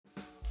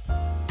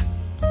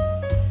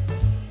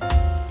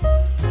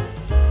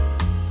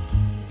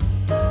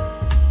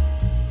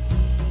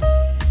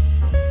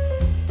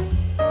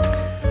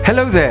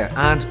Hello there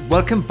and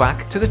welcome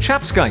back to the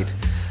Chaps Guide.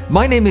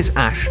 My name is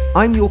Ash,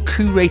 I'm your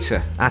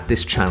curator at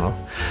this channel,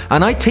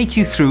 and I take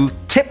you through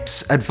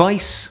tips,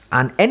 advice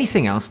and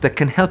anything else that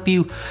can help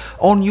you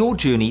on your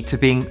journey to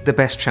being the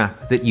best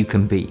chap that you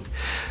can be.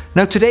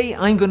 Now today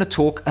I'm going to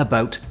talk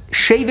about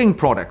shaving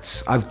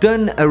products. I've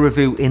done a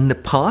review in the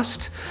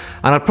past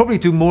and I'll probably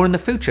do more in the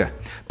future.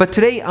 But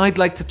today I'd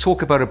like to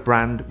talk about a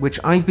brand which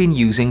I've been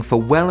using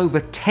for well over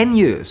 10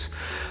 years,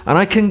 and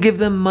I can give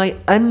them my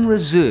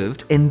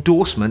unreserved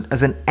endorsement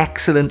as an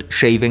excellent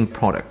shaving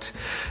product.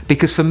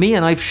 Because for me,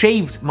 and I've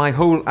shaved my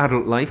whole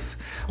adult life,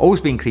 always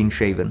been clean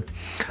shaven,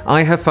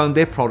 I have found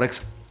their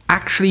products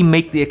actually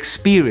make the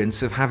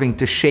experience of having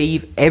to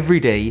shave every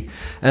day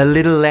a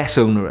little less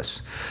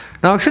onerous.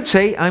 Now I should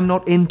say I'm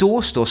not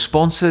endorsed or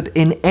sponsored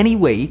in any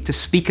way to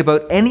speak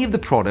about any of the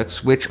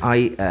products which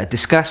I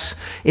discuss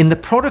in the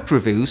product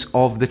reviews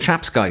of the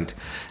Chaps Guide.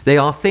 They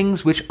are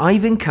things which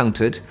I've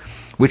encountered,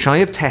 which I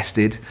have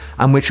tested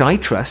and which I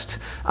trust,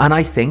 and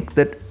I think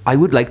that I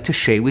would like to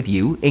share with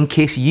you in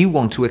case you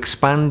want to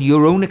expand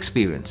your own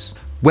experience.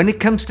 When it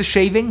comes to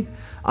shaving,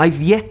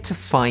 I've yet to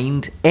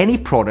find any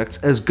products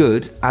as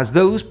good as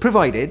those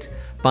provided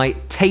by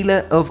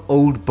Taylor of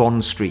Old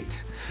Bond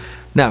Street.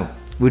 Now,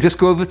 we'll just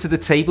go over to the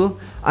table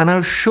and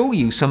I'll show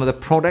you some of the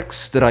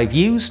products that I've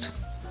used,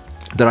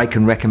 that I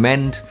can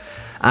recommend,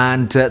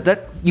 and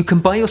that you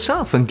can buy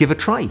yourself and give a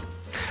try.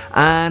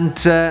 And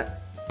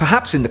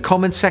perhaps in the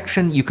comments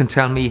section you can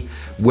tell me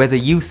whether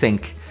you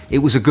think it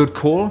was a good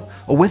call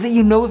or whether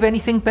you know of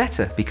anything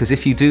better, because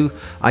if you do,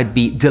 I'd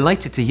be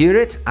delighted to hear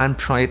it and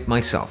try it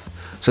myself.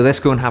 So let's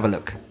go and have a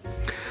look.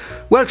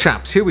 Well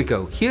chaps, here we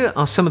go. Here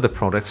are some of the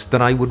products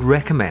that I would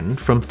recommend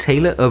from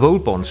Taylor of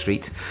Old Bond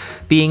Street,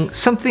 being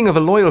something of a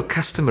loyal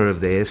customer of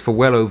theirs for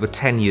well over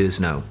 10 years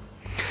now.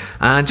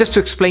 And just to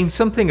explain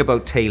something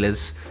about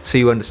Taylor's so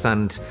you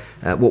understand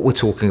what we're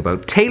talking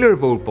about. Taylor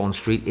of Old Bond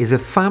Street is a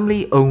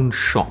family-owned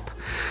shop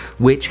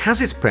which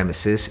has its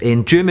premises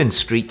in Jermyn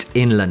Street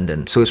in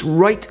London. So it's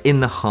right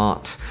in the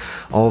heart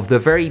of the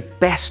very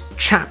best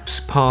chaps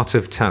part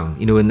of town,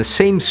 you know, in the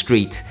same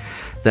street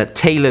that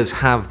Taylor's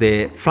have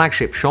their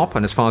flagship shop,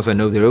 and as far as I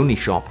know, their only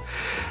shop.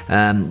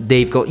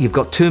 You've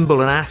got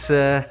Turnbull and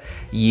Asser,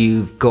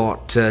 you've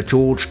got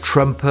George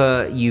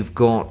Trumper, you've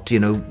got, you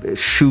know,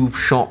 shoe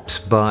shops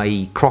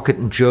by Crockett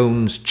and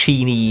Jones,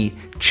 Cheney,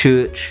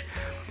 Church.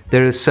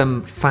 There are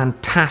some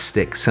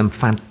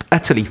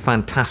utterly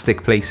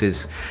fantastic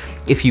places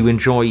if you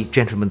enjoy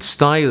gentleman's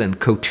style and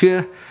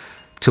couture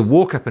to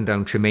walk up and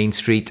down Jermyn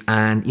Street,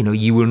 and you know,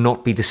 you will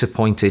not be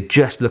disappointed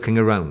just looking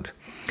around.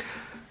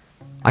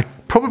 I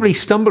probably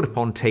stumbled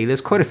upon Taylor's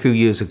quite a few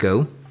years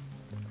ago.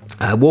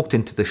 I walked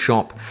into the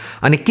shop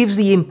and it gives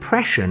the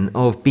impression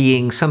of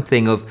being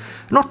something of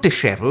not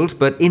dishevelled,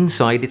 but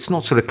inside it's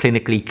not sort of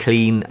clinically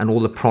clean and all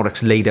the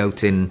products laid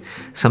out in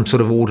some sort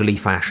of orderly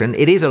fashion.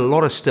 It is a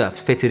lot of stuff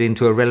fitted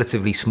into a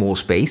relatively small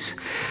space,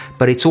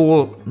 but it's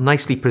all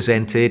nicely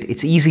presented.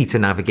 It's easy to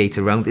navigate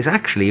around. It's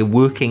actually a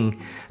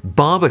working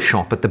barber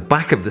shop at the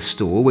back of the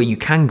store where you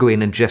can go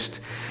in and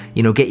just,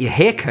 you know, get your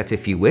hair cut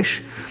if you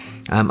wish.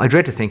 I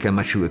dread to think how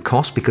much it would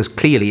cost, because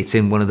clearly it's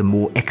in one of the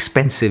more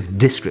expensive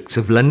districts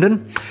of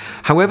London.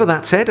 However,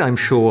 that said, I'm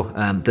sure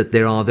that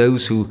there are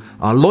those who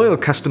are loyal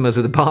customers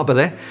of the barber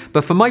there.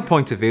 But from my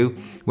point of view,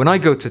 when I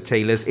go to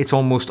Taylor's, it's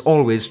almost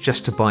always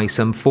just to buy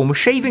some form of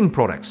shaving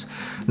products.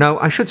 Now,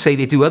 I should say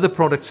they do other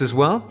products as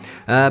well,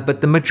 but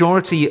the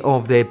majority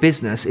of their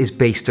business is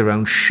based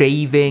around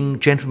shaving,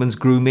 gentlemen's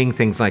grooming,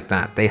 things like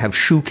that. They have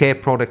shoe care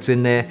products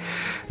in there.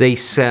 They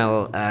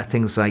sell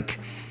things like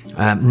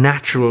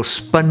natural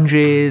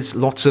sponges,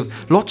 lots of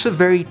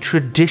very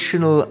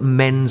traditional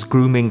men's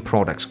grooming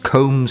products,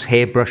 combs,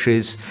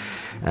 hairbrushes,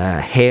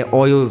 hair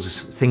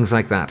oils, things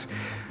like that.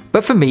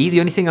 But for me,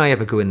 the only thing I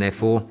ever go in there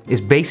for is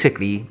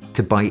basically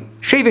to buy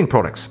shaving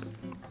products.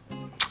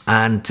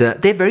 And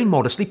they're very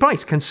modestly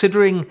priced,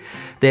 considering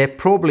they're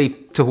probably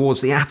towards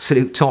the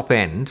absolute top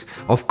end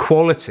of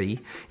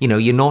quality. You know,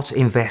 you're not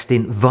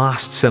investing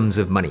vast sums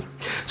of money.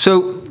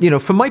 So, you know,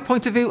 from my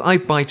point of view, I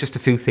buy just a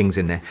few things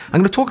in there.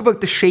 I'm going to talk about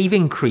the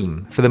shaving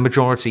cream for the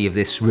majority of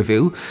this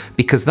review,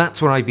 because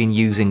that's what I've been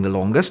using the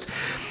longest.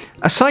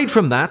 Aside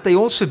from that, they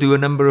also do a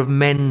number of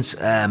men's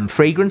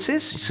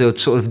fragrances, so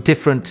it's sort of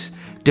different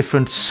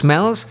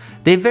smells.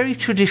 They're very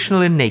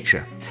traditional in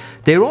nature.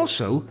 They're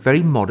also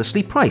very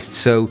modestly priced.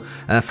 So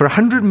for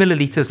 100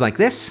 millilitres like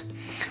this,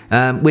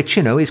 which,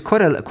 you know, is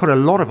quite a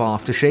lot of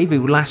aftershave, it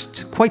will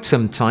last quite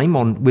some time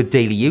with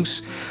daily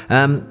use.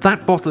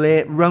 That bottle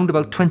there, round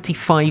about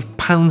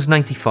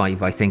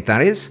 £25.95, I think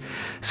that is.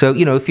 So,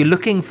 you know, if you're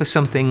looking for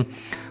something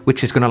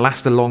which is going to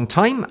last a long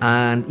time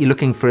and you're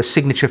looking for a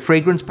signature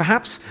fragrance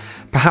perhaps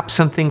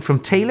something from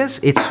Taylor's,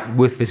 it's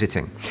worth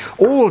visiting.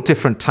 All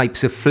different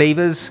types of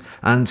flavours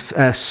and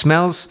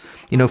smells.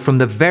 You know, from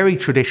the very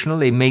traditional,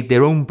 they made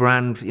their own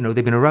brand. You know,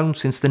 they've been around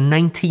since the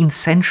 19th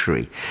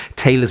century,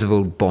 Taylor's of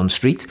Old Bond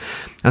Street.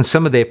 And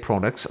some of their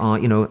products are,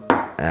 you know,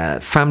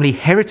 family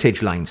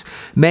heritage lines.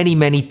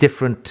 Many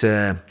different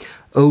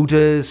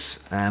odours,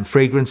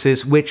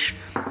 fragrances, which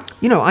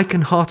you know, I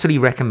can heartily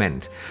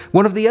recommend.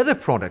 One of the other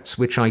products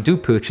which I do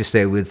purchase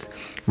there with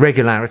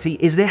regularity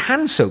is their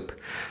hand soap.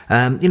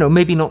 You know,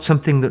 maybe not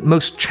something that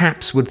most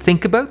chaps would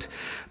think about,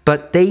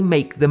 but they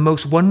make the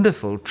most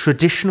wonderful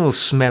traditional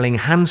smelling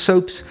hand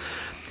soaps.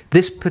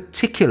 This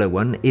particular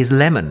one is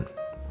lemon.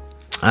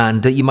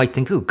 And you might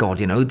think, oh God,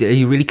 you know, are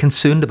you really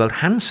concerned about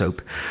hand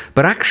soap?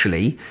 But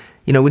actually,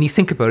 you know, when you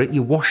think about it,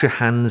 you wash your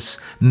hands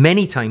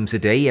many times a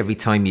day, every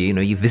time you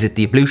know, you visit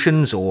the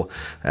ablutions, or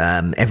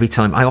every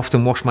time. I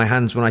often wash my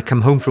hands when I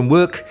come home from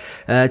work,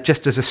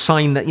 just as a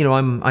sign that, you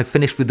know, I've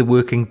finished with the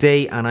working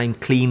day and I'm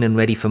clean and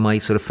ready for my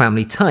sort of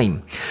family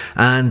time.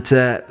 And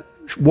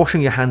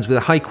washing your hands with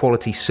a high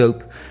quality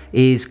soap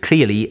is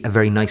clearly a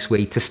very nice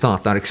way to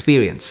start that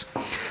experience.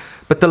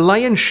 But the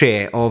lion's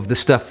share of the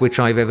stuff which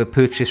I've ever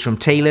purchased from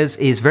tailors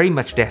is very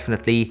much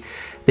definitely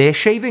their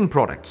shaving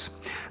products.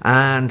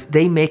 And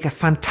they make a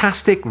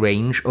fantastic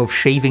range of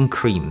shaving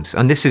creams.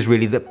 And this is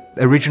really that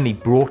originally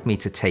brought me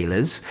to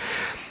tailors.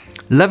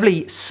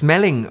 Lovely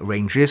smelling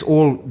ranges,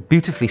 all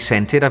beautifully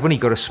scented. I've only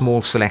got a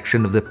small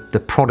selection of the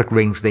product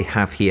range they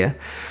have here.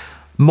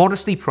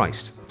 Modestly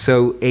priced.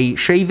 So a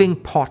shaving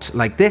pot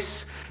like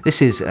this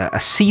is a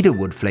cedar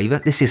wood flavour.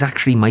 This is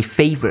actually my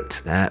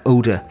favourite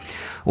odour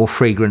or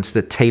fragrance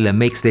that Taylor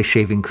makes their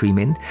shaving cream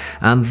in.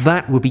 And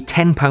that would be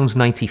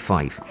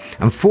 £10.95.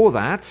 And for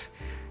that,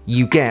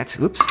 you get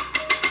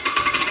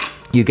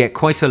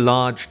quite a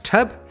large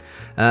tub,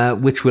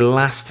 which will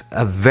last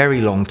a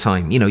very long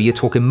time. You know, you're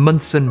talking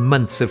months and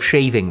months of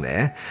shaving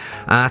there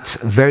at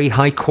very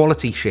high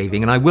quality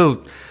shaving. And I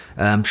will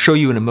show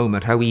you in a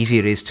moment how easy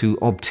it is to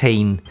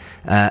obtain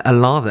a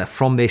lather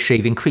from their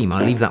shaving cream.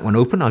 I'll leave that one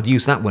open. I'll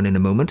use that one in a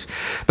moment.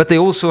 But they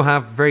also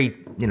have very,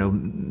 you know,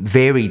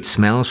 varied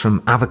smells,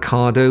 from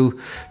avocado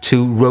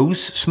to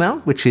rose smell,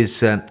 which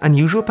is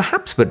unusual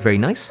perhaps, but very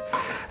nice.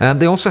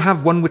 They also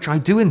have one which I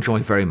do enjoy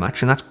very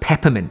much, and that's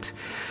peppermint.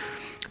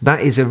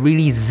 That is a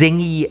really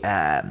zingy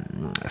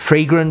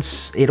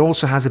fragrance. It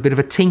also has a bit of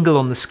a tingle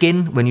on the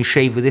skin when you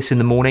shave with this in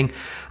the morning.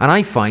 And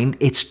I find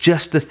it's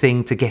just the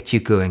thing to get you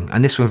going.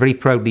 And this one very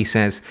proudly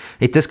says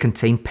it does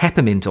contain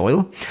peppermint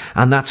oil.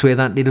 And that's where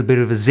that little bit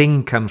of a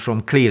zing comes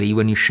from, clearly,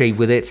 when you shave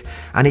with it.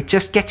 And it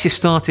just gets you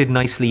started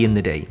nicely in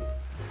the day.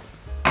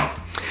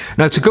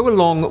 Now, to go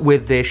along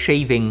with their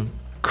shaving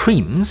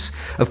creams,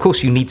 of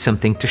course, you need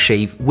something to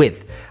shave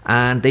with.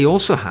 And they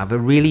also have a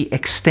really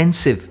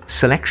extensive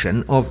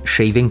selection of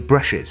shaving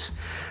brushes.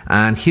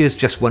 And here's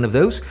just one of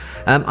those.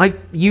 I've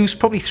used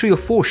probably 3 or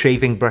 4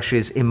 shaving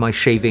brushes in my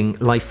shaving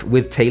life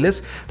with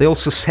tailors. They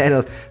also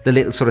sell the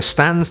little sort of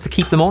stands to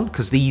keep them on,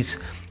 because these,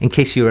 in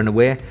case you're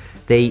unaware,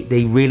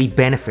 they really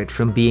benefit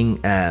from being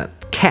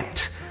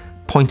kept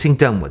pointing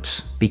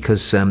downwards,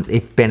 because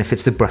it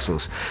benefits the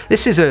bristles.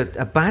 This is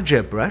a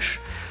badger brush.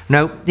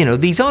 Now, you know,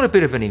 these are a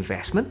bit of an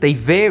investment. They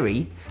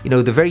vary. You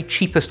know, the very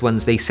cheapest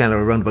ones they sell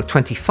are around about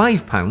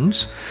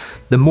 £25.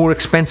 The more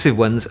expensive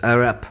ones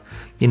are up,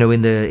 you know,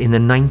 in the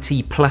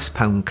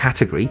 £90+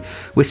 category,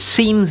 which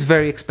seems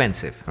very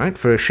expensive, right,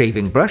 for a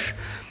shaving brush.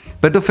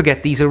 But don't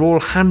forget, these are all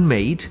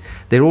handmade.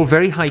 They're all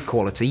very high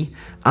quality,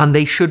 and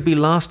they should be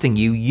lasting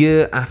you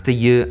year after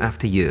year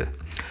after year.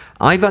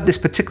 I've had this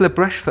particular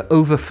brush for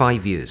over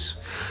 5 years.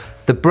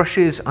 The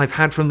brushes I've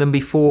had from them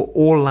before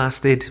all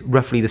lasted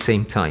roughly the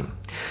same time.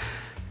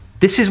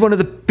 This is one of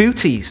the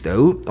beauties,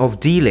 though, of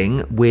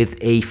dealing with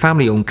a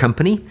family-owned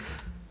company.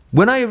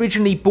 When I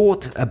originally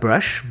bought a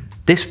brush,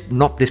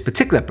 not this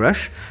particular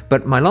brush,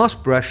 but my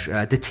last brush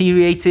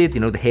deteriorated,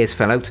 you know, the hairs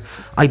fell out.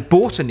 I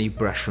bought a new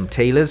brush from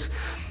tailors,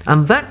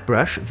 and that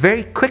brush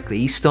very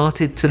quickly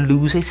started to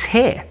lose its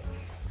hair.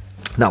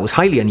 That was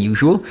highly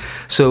unusual,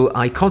 so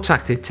I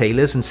contacted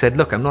tailors and said,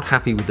 look, I'm not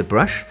happy with the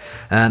brush,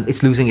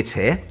 it's losing its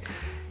hair.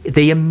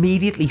 They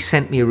immediately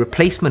sent me a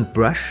replacement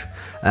brush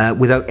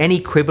without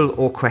any quibble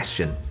or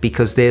question,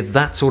 because they're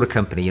that sort of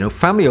company, you know,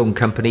 family-owned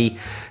company.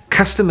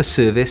 Customer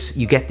service,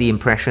 you get the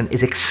impression,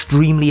 is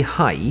extremely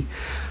high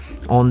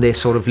on their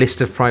sort of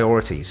list of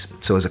priorities.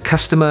 So as a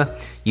customer,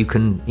 you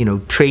can, you know,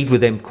 trade with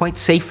them quite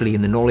safely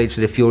in the knowledge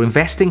that if you're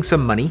investing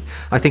some money,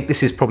 I think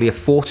this is probably a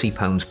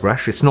 £40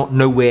 brush. It's not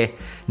nowhere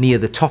near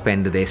the top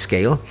end of their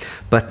scale,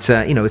 but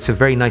you know, it's a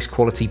very nice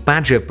quality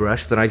badger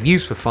brush that I've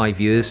used for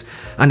 5 years,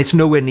 and it's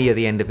nowhere near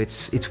the end of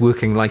its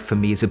working life for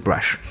me as a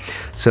brush.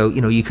 So, you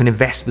know, you can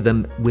invest with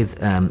them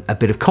with a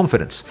bit of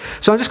confidence.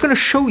 So I'm just going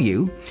to show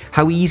you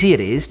how easy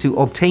it is to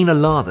obtain a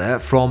lather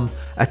from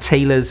a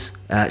tailor's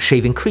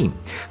shaving cream.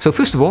 So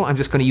first of all, I'm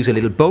just going to use a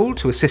little bowl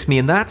to assist me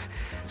in that.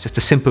 It's just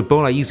a simple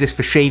bowl. I use this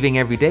for shaving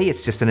every day.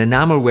 It's just an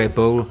enamelware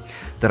bowl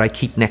that I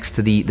keep next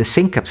to the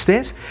sink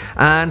upstairs.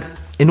 And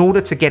in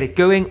order to get it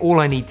going, all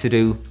I need to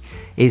do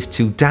is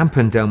to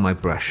dampen down my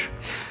brush.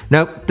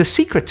 Now, the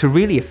secret to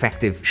really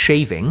effective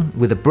shaving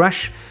with a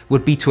brush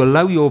would be to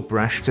allow your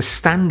brush to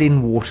stand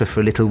in water for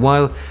a little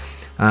while,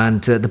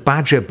 and the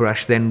badger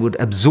brush then would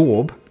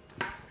absorb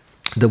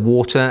the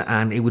water,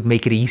 and it would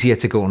make it easier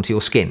to go onto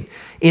your skin.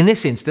 In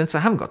this instance, I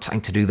haven't got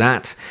time to do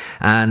that,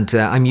 and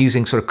I'm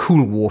using sort of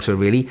cool water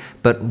really,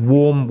 but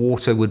warm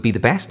water would be the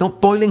best.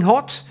 Not boiling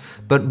hot,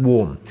 but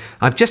warm.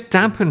 I've just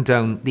dampened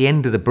down the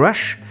end of the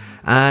brush,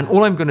 and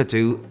all I'm going to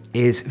do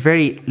is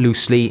very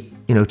loosely,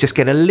 you know, just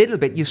get a little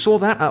bit. You saw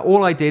that?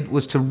 All I did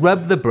was to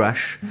rub the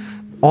brush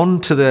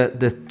onto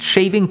the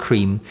shaving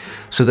cream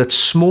so that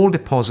small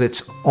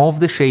deposits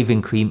of the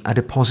shaving cream are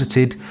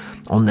deposited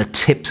on the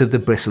tips of the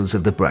bristles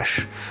of the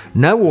brush.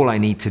 Now all I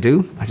need to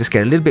do, I just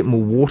get a little bit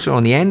more water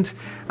on the end,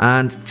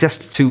 and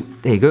just to,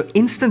 there you go,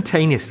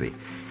 instantaneously,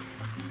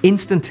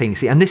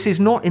 and this is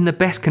not in the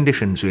best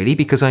conditions really,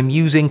 because I'm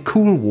using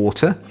cool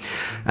water,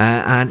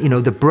 and you know,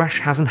 the brush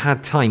hasn't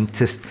had time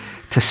to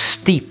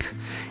steep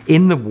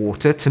in the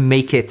water to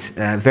make it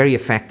very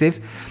effective.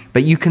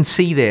 But you can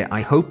see there,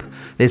 I hope,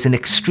 there's an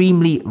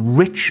extremely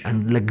rich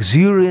and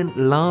luxuriant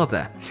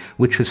lather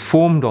which has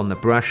formed on the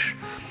brush,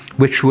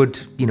 which would,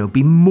 you know,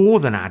 be more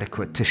than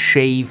adequate to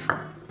shave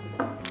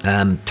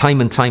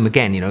time and time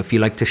again, you know, if you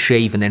like to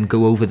shave and then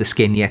go over the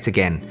skin yet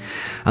again.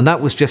 And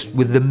that was just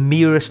with the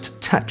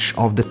merest touch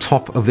of the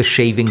top of the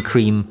shaving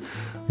cream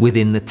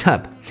within the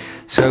tub.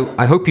 So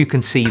I hope you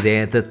can see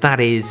there that that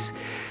is,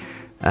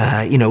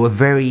 you know, a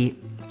very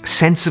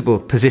sensible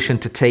position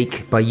to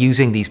take by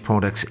using these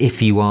products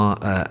if you are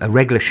a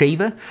regular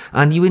shaver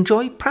and you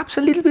enjoy perhaps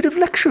a little bit of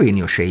luxury in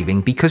your shaving,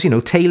 because, you know,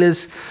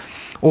 tailors,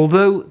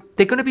 although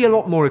they're going to be a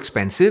lot more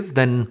expensive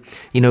than,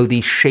 you know,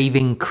 the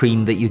shaving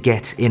cream that you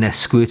get in a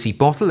squirty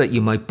bottle that you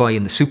might buy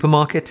in the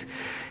supermarket,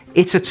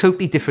 it's a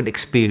totally different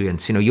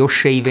experience. You know, you're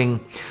shaving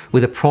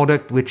with a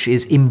product which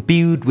is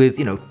imbued with,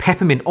 you know,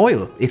 peppermint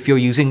oil if you're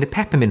using the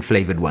peppermint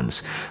flavored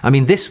ones. I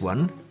mean, this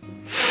one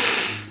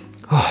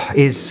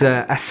is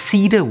a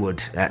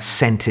cedarwood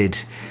scented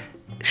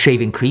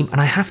shaving cream,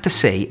 and I have to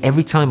say,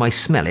 every time I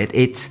smell it,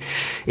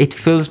 it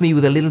fills me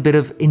with a little bit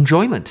of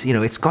enjoyment. You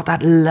know, it's got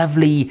that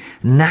lovely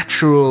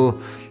natural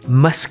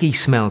musky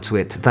smell to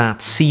it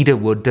that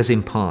cedarwood does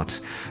impart.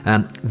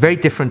 Very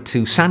different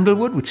to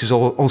sandalwood, which is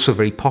also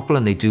very popular,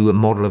 and they do a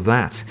model of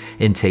that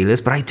in tailors,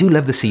 but I do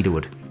love the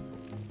cedarwood.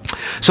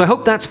 So I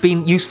hope that's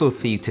been useful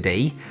for you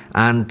today,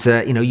 and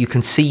you know, you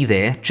can see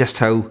there just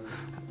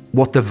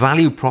what the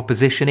value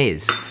proposition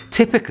is.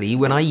 Typically,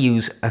 when I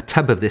use a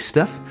tub of this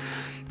stuff,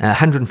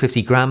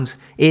 150 grams,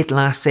 it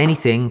lasts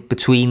anything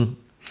between,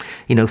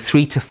 you know,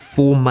 3 to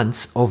 4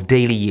 months of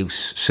daily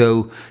use.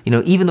 So, you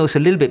know, even though it's a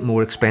little bit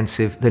more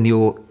expensive than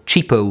your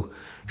cheapo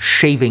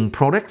shaving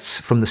products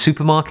from the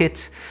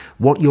supermarket,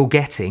 what you're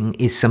getting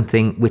is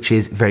something which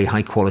is very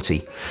high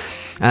quality.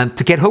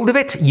 To get hold of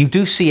it, you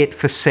do see it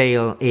for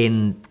sale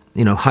in,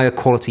 you know, higher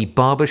quality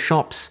barber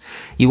shops.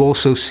 You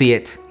also see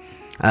it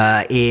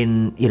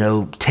in, you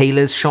know,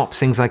 tailors shops,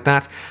 things like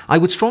that. I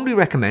would strongly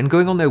recommend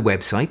going on their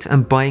website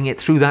and buying it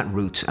through that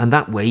route, and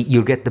that way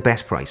you'll get the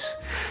best price,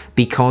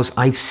 because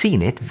I've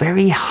seen it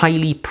very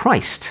highly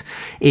priced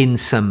in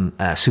some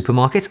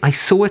supermarkets. I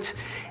saw it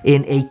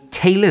in a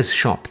tailor's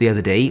shop the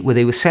other day where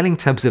they were selling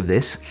tubs of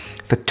this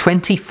for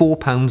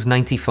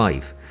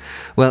 £24.95.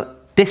 Well,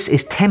 this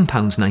is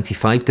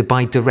 £10.95 to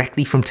buy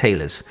directly from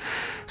tailors.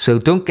 So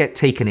don't get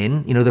taken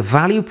in. You know, the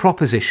value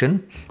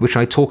proposition, which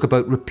I talk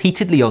about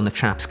repeatedly on the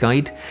Chaps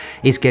Guide,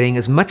 is getting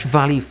as much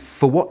value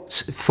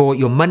for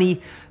your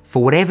money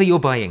for whatever you're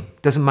buying.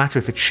 Doesn't matter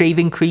if it's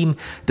shaving cream,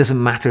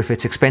 doesn't matter if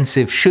it's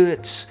expensive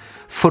shirts,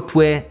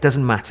 footwear,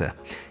 doesn't matter.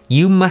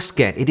 You must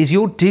get, it is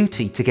your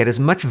duty to get as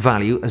much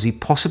value as you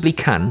possibly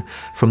can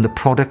from the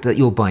product that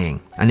you're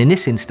buying. And in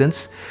this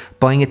instance,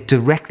 buying it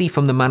directly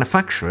from the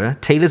manufacturer,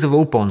 Tailors of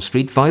Old Bond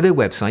Street, via their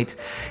website,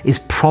 is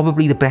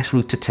probably the best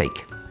route to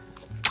take.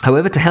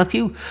 However, to help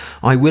you,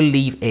 I will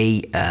leave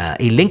a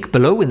link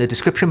below in the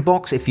description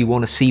box if you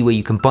want to see where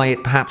you can buy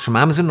it, perhaps from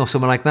Amazon or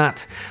somewhere like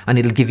that, and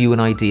it'll give you an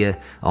idea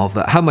of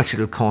how much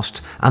it'll cost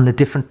and the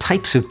different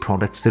types of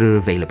products that are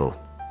available.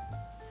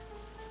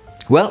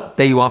 Well,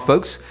 there you are,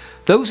 folks.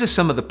 Those are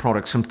some of the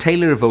products from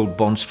Tailor of Old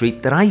Bond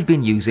Street that I've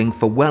been using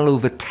for well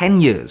over 10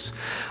 years,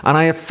 and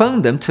I have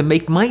found them to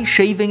make my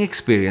shaving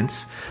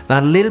experience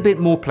that little bit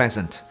more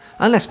pleasant.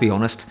 And let's be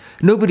honest,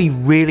 nobody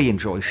really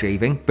enjoys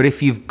shaving, but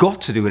if you've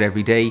got to do it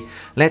every day,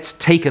 let's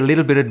take a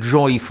little bit of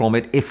joy from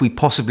it if we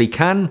possibly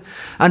can.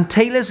 And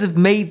tailors have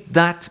made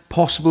that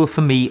possible for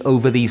me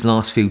over these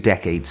last few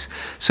decades.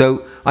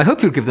 So I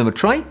hope you'll give them a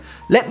try.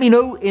 Let me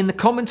know in the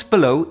comments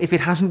below if it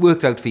hasn't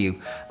worked out for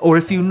you, or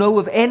if you know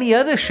of any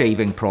other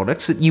shaving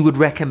products that you would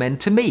recommend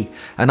to me,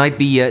 and I'd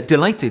be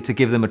delighted to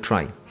give them a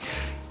try.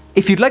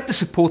 If you'd like to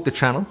support the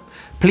channel,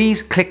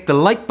 please click the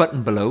like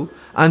button below,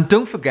 and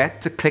don't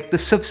forget to click the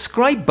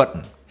subscribe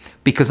button,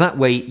 because that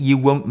way you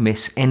won't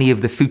miss any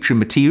of the future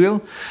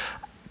material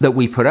that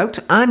we put out,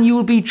 and you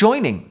will be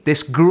joining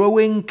this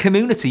growing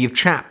community of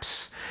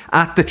chaps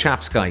at the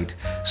Chaps Guide.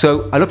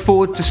 So I look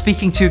forward to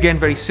speaking to you again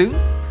very soon,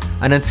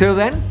 and until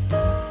then,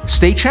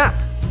 stay chap.